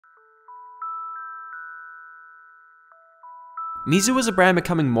Meizu is a brand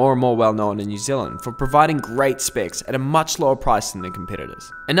becoming more and more well known in New Zealand for providing great specs at a much lower price than their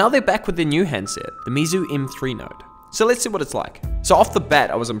competitors. And now they're back with their new handset, the Meizu M3 Note. So let's see what it's like. So off the bat,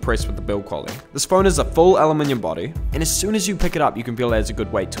 I was impressed with the build quality. This phone is a full aluminium body, and as soon as you pick it up, you can feel it has a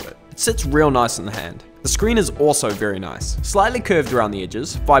good weight to it. It sits real nice in the hand. The screen is also very nice. Slightly curved around the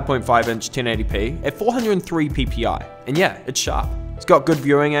edges, 5.5 inch 1080p at 403 ppi. And yeah, it's sharp. It's got good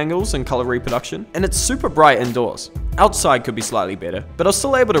viewing angles and color reproduction, and it's super bright indoors. Outside could be slightly better, but I was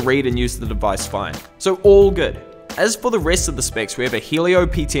still able to read and use the device fine. So all good. As for the rest of the specs, we have a Helio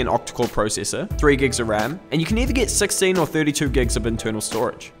P10 octa-core processor, 3 gigs of RAM, and you can either get 16 or 32 gigs of internal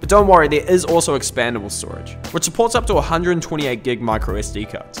storage. But don't worry, there is also expandable storage, which supports up to 128 gig micro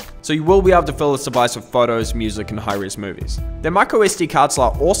SD cards. So you will be able to fill this device with photos, music, and high-res movies. Their micro SD card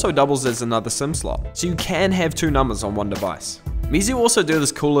slot also doubles as another SIM slot, so you can have 2 numbers on one device. Meizu also do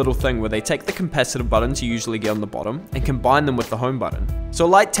this cool little thing where they take the capacitive buttons you usually get on the bottom and combine them with the home button. So a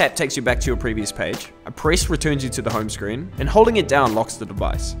light tap takes you back to your previous page, a press returns you to the home screen, and holding it down locks the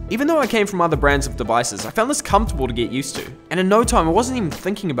device. Even though I came from other brands of devices, I found this comfortable to get used to, and in no time I wasn't even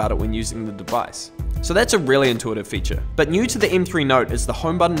thinking about it when using the device. So that's a really intuitive feature. But new to the M3 Note is the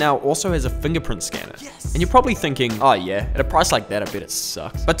home button now also has a fingerprint scanner. Yes. And you're probably thinking, oh yeah, at a price like that I bet it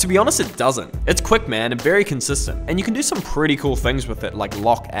sucks. But to be honest, it doesn't. It's quick, man, and very consistent, and you can do some pretty cool things with it like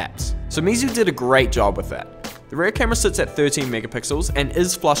lock apps. So Meizu did a great job with that. The rear camera sits at 13 megapixels and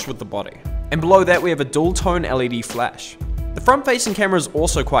is flush with the body. And below that we have a dual tone LED flash. The front facing camera is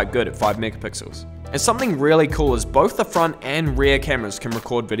also quite good at 5 megapixels. And something really cool is both the front and rear cameras can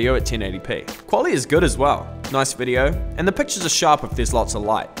record video at 1080p. Quality is good as well, nice video, and the pictures are sharp if there's lots of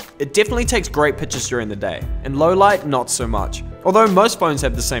light. It definitely takes great pictures during the day, and low light not so much. Although most phones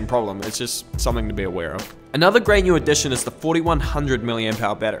have the same problem, it's just something to be aware of. Another great new addition is the 4100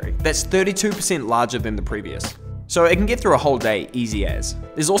 mAh battery. That's 32% larger than the previous. So it can get through a whole day easy as.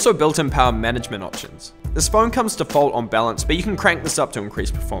 There's also built-in power management options. This phone comes default on balance, but you can crank this up to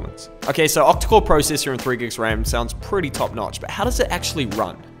increase performance. Okay, so octa-core processor and 3 gigs RAM sounds pretty top notch, but how does it actually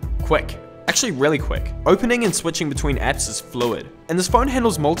run? Quick. Actually really quick. Opening and switching between apps is fluid, and this phone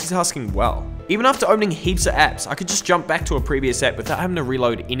handles multitasking well. Even after opening heaps of apps, I could just jump back to a previous app without having to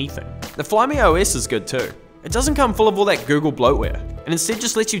reload anything. The Flyme OS is good too. It doesn't come full of all that Google bloatware, and instead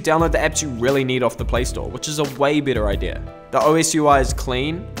just lets you download the apps you really need off the Play Store, which is a way better idea. The OS UI is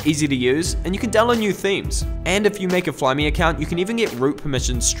clean, easy to use, and you can download new themes. And if you make a Flyme account, you can even get root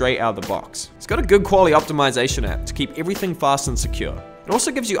permissions straight out of the box. It's got a good quality optimization app to keep everything fast and secure. It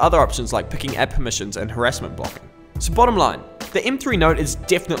also gives you other options like picking app permissions and harassment blocking. So bottom line, the M3 Note is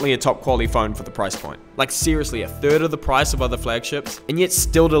definitely a top quality phone for the price point. Like seriously, a third of the price of other flagships, and yet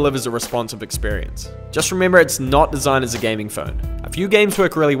still delivers a responsive experience. Just remember, it's not designed as a gaming phone. A few games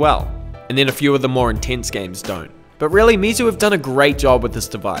work really well, and then a few of the more intense games don't. But really, Meizu have done a great job with this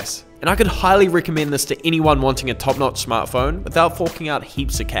device, and I could highly recommend this to anyone wanting a top-notch smartphone without forking out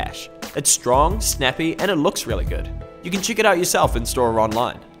heaps of cash. It's strong, snappy, and it looks really good. You can check it out yourself in store or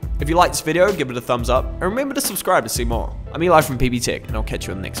online. If you liked this video, give it a thumbs up, and remember to subscribe to see more. I'm Eli from PB Tech, and I'll catch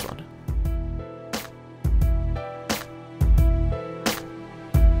you in the next one.